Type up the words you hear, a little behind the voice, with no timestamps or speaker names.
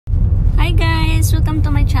guys, welcome to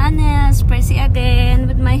my channel. Pressy again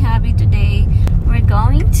with my hobby today. We're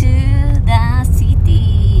going to the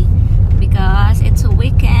city because it's a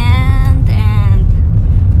weekend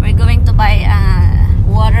and we're going to buy a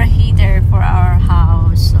water heater for our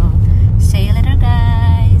house. So see you later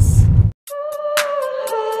guys.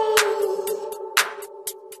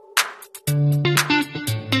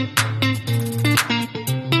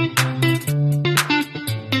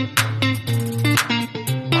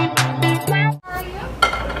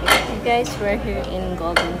 Guys, we're here in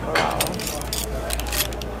Golden Corral.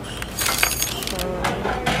 So,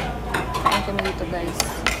 kain kami dito guys.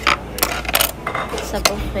 It's a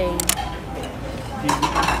buffet.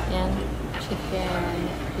 Yan, chicken,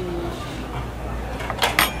 fish.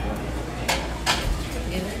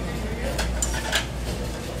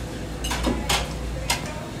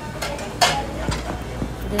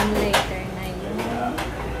 Then later na yung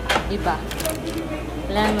iba.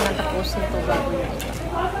 Wala naman tapusin to bago yung iba.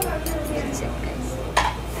 That's it, guys.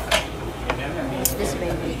 It's this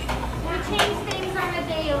baby. We change things on a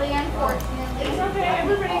daily, unfortunately.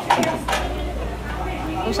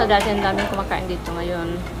 Kung sa dati ang daming kumakain dito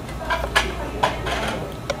ngayon,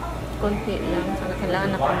 konti lang. Saka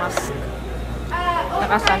kailangan naka-mask.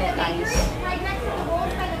 Naka-sanitize.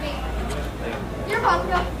 You're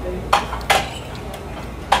welcome.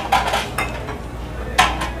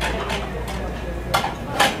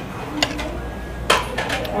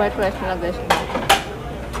 White rice na guys.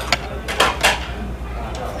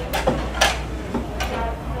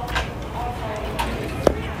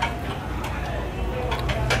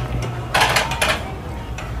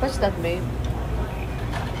 What's that, babe?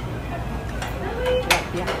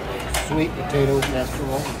 Yeah. Sweet potato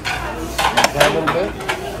casserole. Try a little bit.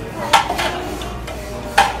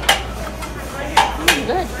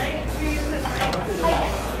 Good.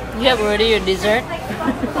 You have already your dessert?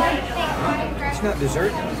 It's not dessert.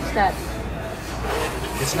 What's that?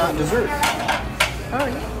 It's not dessert. Oh,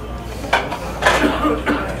 really?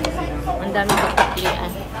 Ang dami pagkaklian.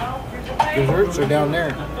 Desserts are down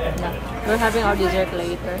there. No. We're having our dessert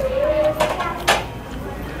later.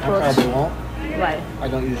 I probably won't. Why? I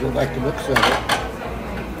don't usually like the looks of it.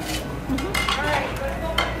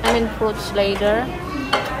 I mean fruits later.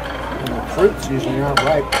 And the fruits usually aren't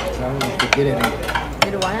ripe, so I don't usually get any.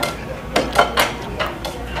 You don't want it?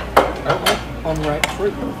 I don't like unripe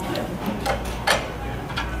fruit.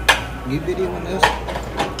 You videoing this?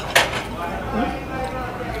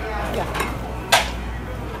 Yeah.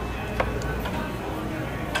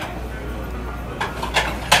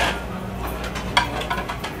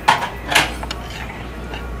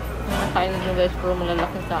 Nakakain nyo guys, puro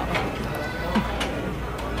malalaking tao.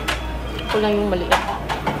 Kulang yung maliit.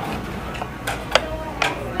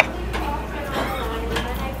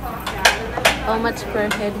 How much per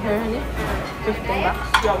head here, honey? $15.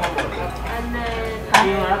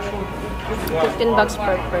 15 bucks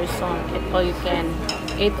per person. Eat all you can.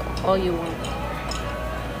 Eat all you want.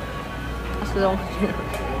 As long as you...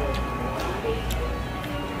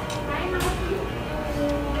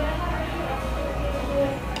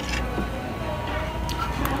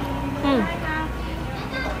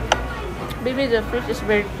 Baby, the fish is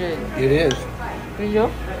very good. It is. Video?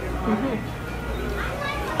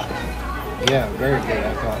 Yeah, very good,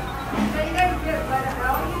 I thought.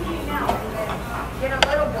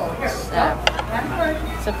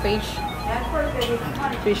 It's a fish.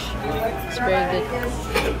 Fish. It's very good.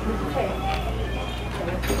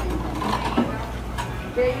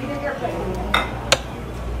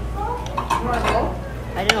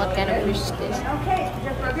 I don't know what kind of fish it is.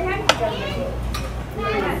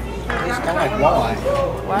 It's kind of like walleye.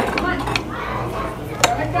 What?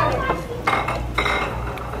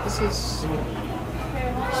 This is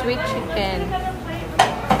sweet chicken.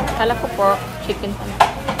 Kala ko pork chicken.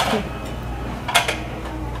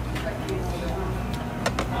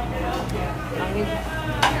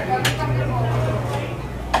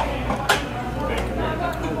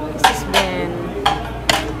 This has been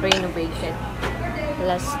renovated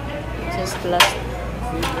since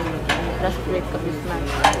last week of this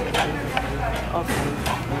month.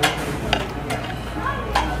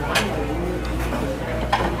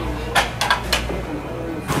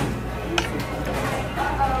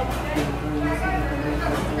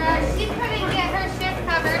 She couldn't get her shift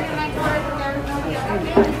covered, and I told her that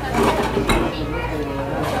there was no healing.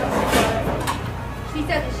 She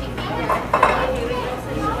said that she'd be there. So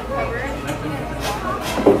she would cover it.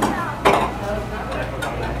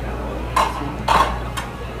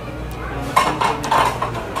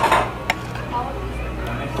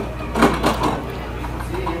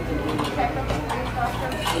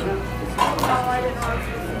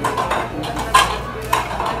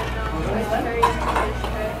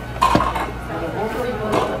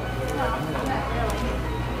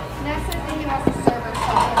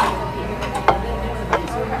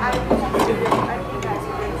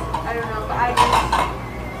 And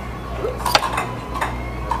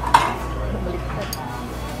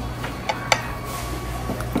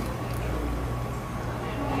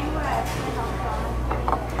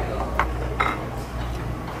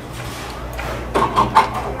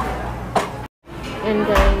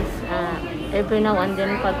guys, every now and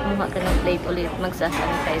then pag kumuha ka ng plate ulit,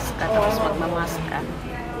 magsasanitize ka tapos magmamask ka.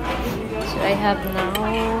 So I have now,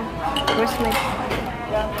 where's my,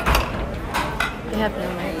 I have now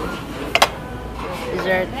my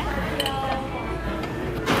dessert.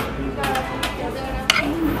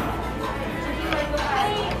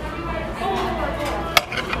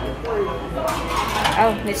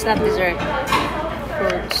 Oh, it's not dessert.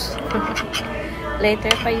 Fruits.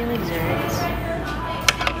 Later pa yung desserts.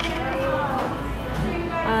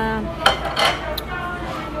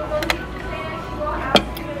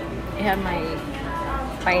 I have my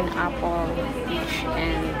pineapple, peach,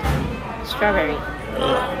 and strawberry.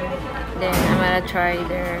 Then I'm gonna try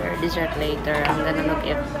their dessert later. I'm gonna look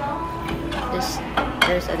if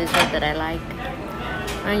there's a dessert that I like.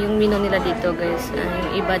 Yung menu nila dito guys,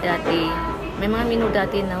 yung iba dati, may mga menu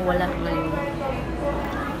dati na wala ngayon.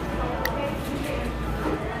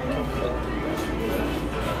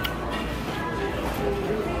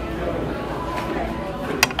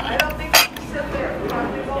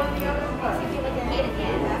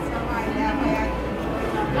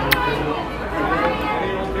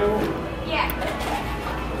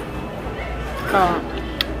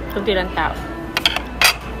 Kunti lang tao.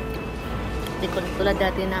 Hindi ko tulad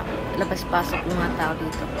dati na labas-pasok yung mga tao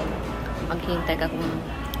dito. Maghintay ka kung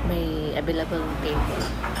may available table.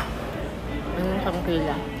 Ngayon sa kong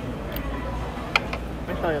pila.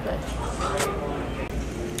 Sorry guys.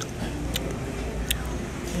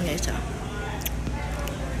 Ang isa.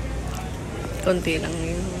 Kunti lang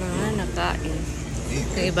yung mga nakain.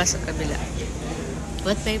 Yung iba sa kabila.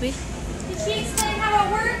 What baby? Did she explain how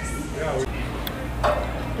it works?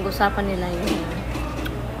 Nag-usapan nila yung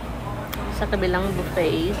sa kabilang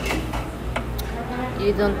buffet, you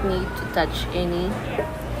don't need to touch any.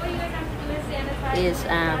 Is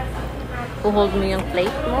hold mo yung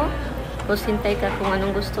plate mo, tapos hintay ka kung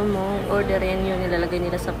anong gusto mo, orderin yun, nilalagay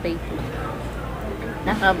nila sa plate mo.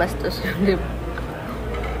 Nakabastos yung lip.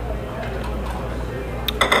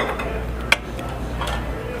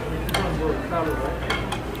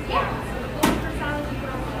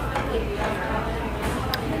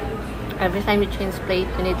 Every time you change plate,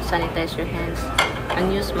 you need to sanitize your hands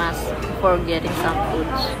and use mask before getting some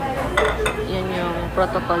foods. Yun yung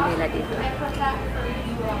protocol nila dito.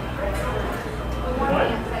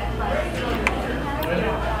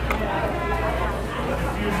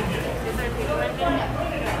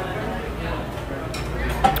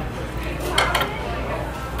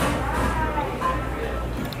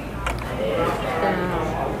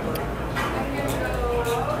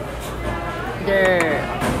 Their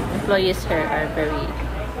employees here are very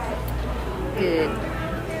good,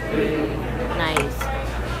 very nice.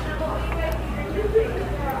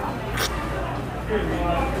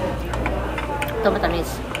 Ito matamis.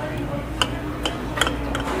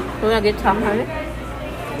 We're gonna get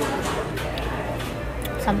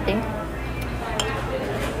something.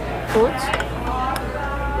 Fruits.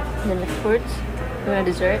 Then the fruits. We're gonna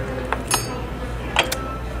dessert.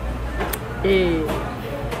 Maybe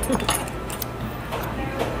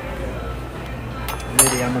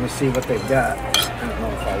I'm gonna see what they've got. I don't know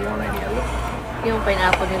if I want any of it. Yung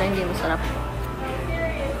pineapple nila hindi masarap.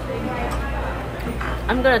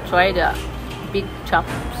 I'm gonna try the big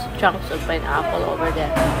chunks of pineapple over there.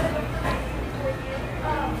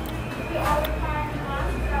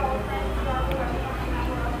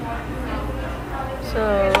 So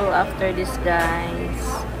after this guys,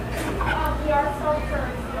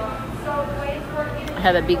 I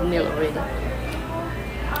have a big meal already.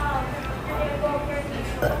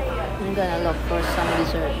 I'm gonna look for some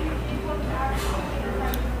dessert.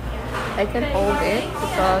 I can hold it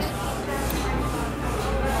because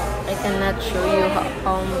I cannot show you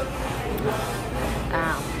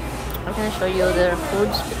I can show you the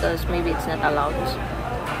foods because maybe it's not allowed.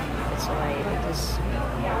 That's why I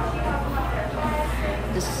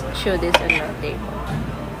just show this on your table.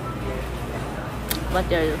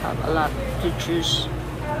 But there you have a lot to choose.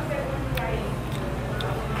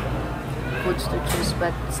 Foods to choose, but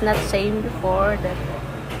it's not same before that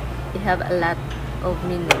they have a lot of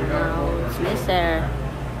menu. Now it's lesser.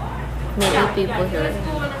 Many people here.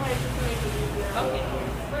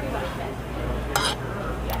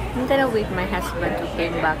 I'm gonna wait my husband to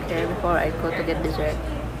came back here before I go to get dessert.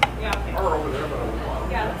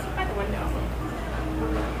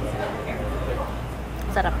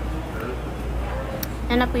 Sarap.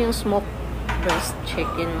 Yan na po yung smoke breast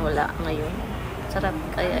chicken wala ngayon. Sarap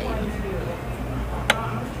kaya yun.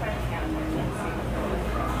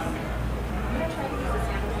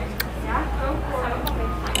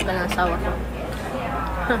 Tagal ng sawa ko.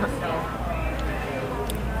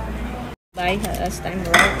 Bye, last time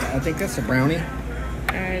right? I think that's a brownie.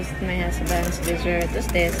 There's my husband's dessert. What's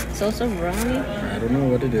this? It's also brownie. I don't know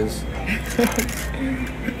what it is.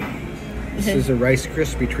 This is a Rice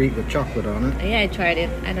Krispie treat with chocolate on it. Yeah, I tried it.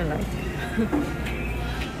 I don't like it.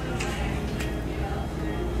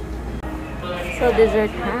 So dessert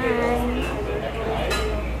time.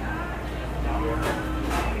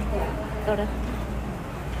 Got it.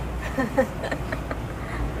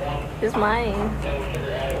 It's mine.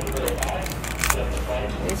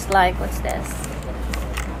 It's like, what's this?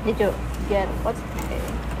 Did you get what's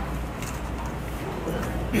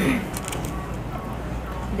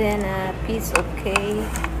then a piece of cake.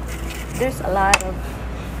 There's a lot of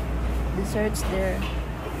desserts there.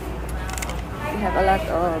 We have a lot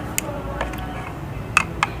of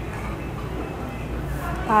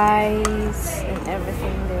pies and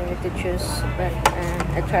everything there to choose, but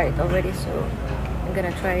I tried it already, so I'm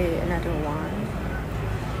gonna try another one.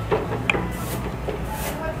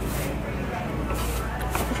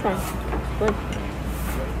 This one, good.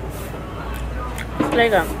 It's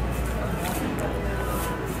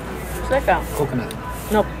like a Coconut.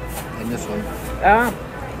 nope. And this one.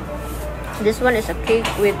 This one is a cake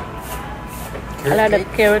with a lot of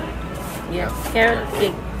carrot. Yeah, carrot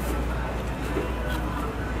cake.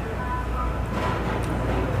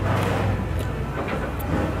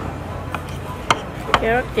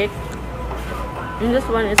 Carrot cake. And this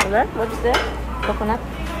one is what? What's that? Coconut.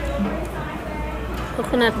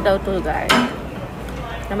 Coconut daw to, guys.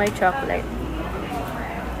 Na may chocolate.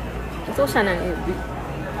 Ito sana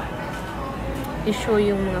i-show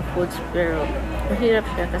yung mga foods, pero mahirap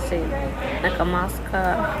siya kasi naka-mask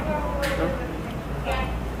ka. So,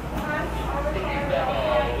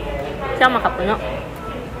 siya makapuno.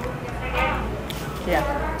 Yeah.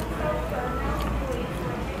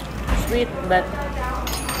 Sweet, but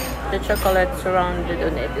the chocolate surrounded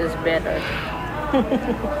on it is better.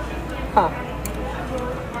 Huh.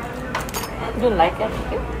 You like it?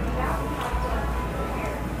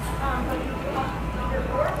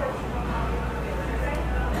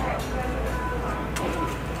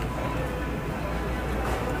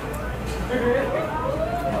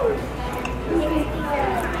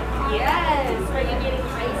 Yes. Are you getting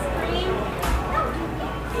ice cream?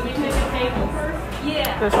 Can you take the table first? Yeah.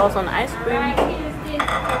 There's also an ice cream,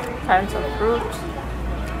 tons of fruits.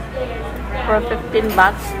 For 15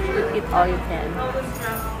 bucks, you eat all you can.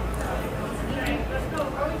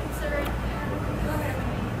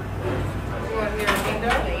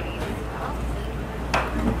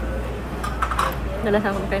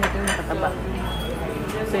 Nalasan ko kayo yung makataba.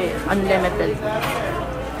 Kasi unlimited.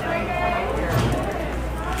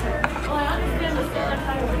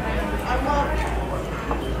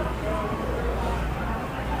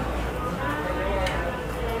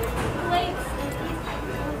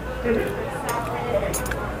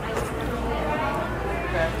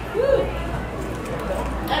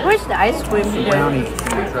 Where's the ice cream here? Brownie.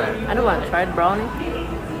 Can you try it? I don't want to try it. Brownie.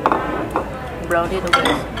 Brownie the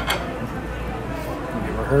best.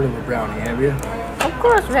 Never heard of a brownie, have you? Of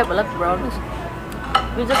course, we have a lot of brownies.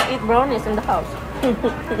 We just eat brownies in the house.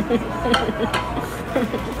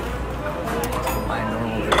 My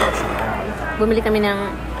normal version brownie. Bumili kami ng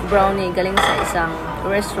brownie galing sa isang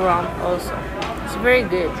restaurant also. It's very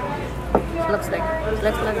good. It looks like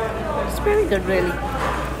it's very good, really.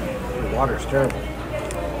 The water's terrible.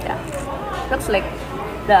 Yeah. Looks like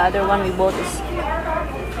the other one we bought is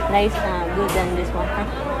nice, good than this one. Huh?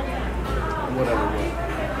 Whatever.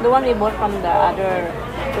 The one we bought from the other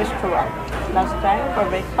restaurant last time for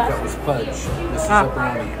breakfast. That was fudge. This is Ah. a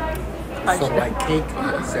brownie. Fudge. So like cake,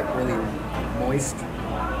 except really moist.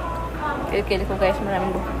 Kilikili ko, guys,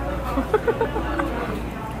 maraming buhok.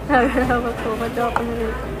 Nagalawa ko, madyo ako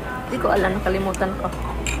nila. Hindi ko alam, nakalimutan ko.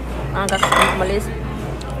 Ang agad ko umalis.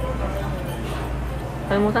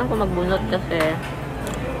 Kalimutan ko magbunot kasi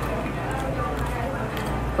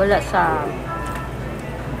wala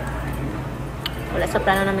sa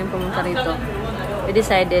plano namin pumunta rito. We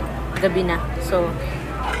decided gabi na. So,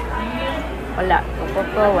 wala.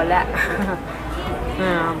 Koko, wala.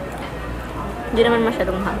 Hindi naman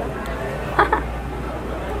masyadong mahal.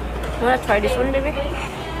 You wanna try this one, baby?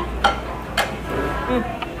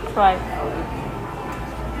 Try.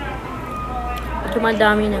 Ito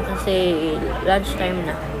madami na kasi lunchtime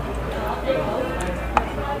na.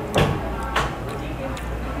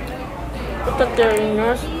 Ito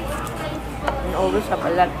nurse and always have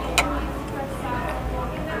a lot.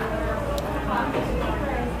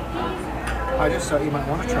 I just thought you might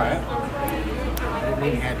want to try it. I didn't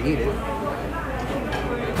mean you had to eat it.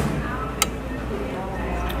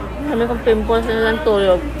 Kami kong pimples na lang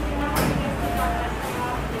tulog.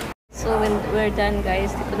 So when we're done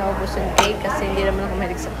guys, di ko naubos yung cake kasi hindi naman ako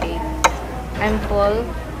mahilig sa cake. I'm full.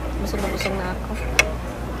 Busog na ako.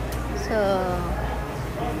 So,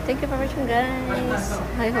 thank you for watching guys.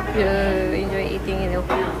 I hope you enjoy eating in the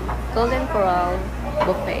Golden Corral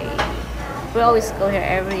buffet. We always go here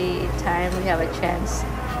every time we have a chance.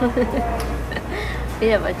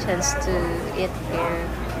 We have a chance to eat here.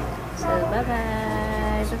 So,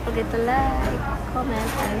 bye-bye. Don't forget to like,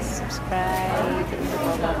 comment, and subscribe.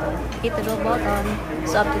 Hit the bell button.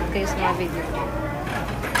 So, update kayo sa mga video.